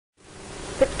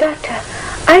But, Doctor,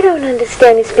 I don't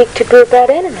understand you speak taboo about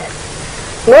enemas.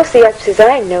 Most of the officers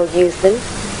I know use them,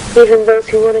 even those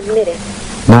who won't admit it.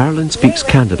 Marilyn speaks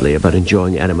candidly about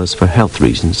enjoying enemas for health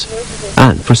reasons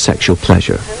and for sexual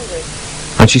pleasure.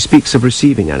 And she speaks of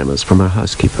receiving enemas from her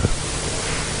housekeeper.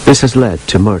 This has led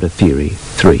to Murder Theory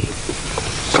 3.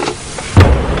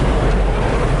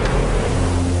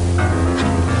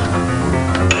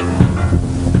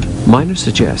 Miner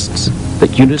suggests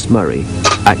that Eunice Murray,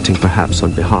 acting perhaps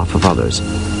on behalf of others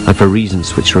and for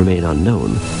reasons which remain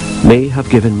unknown, may have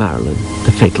given Marilyn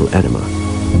the fatal enema.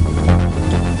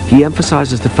 He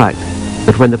emphasizes the fact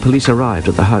that when the police arrived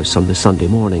at the house on the Sunday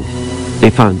morning, they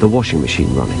found the washing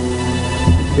machine running.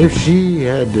 If she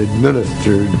had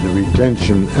administered the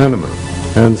retention enema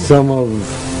and some of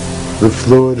the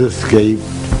fluid escaped,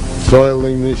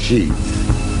 soiling the sheets,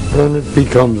 then it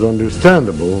becomes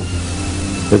understandable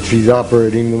that she's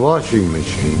operating the washing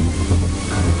machine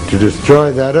to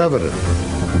destroy that evidence.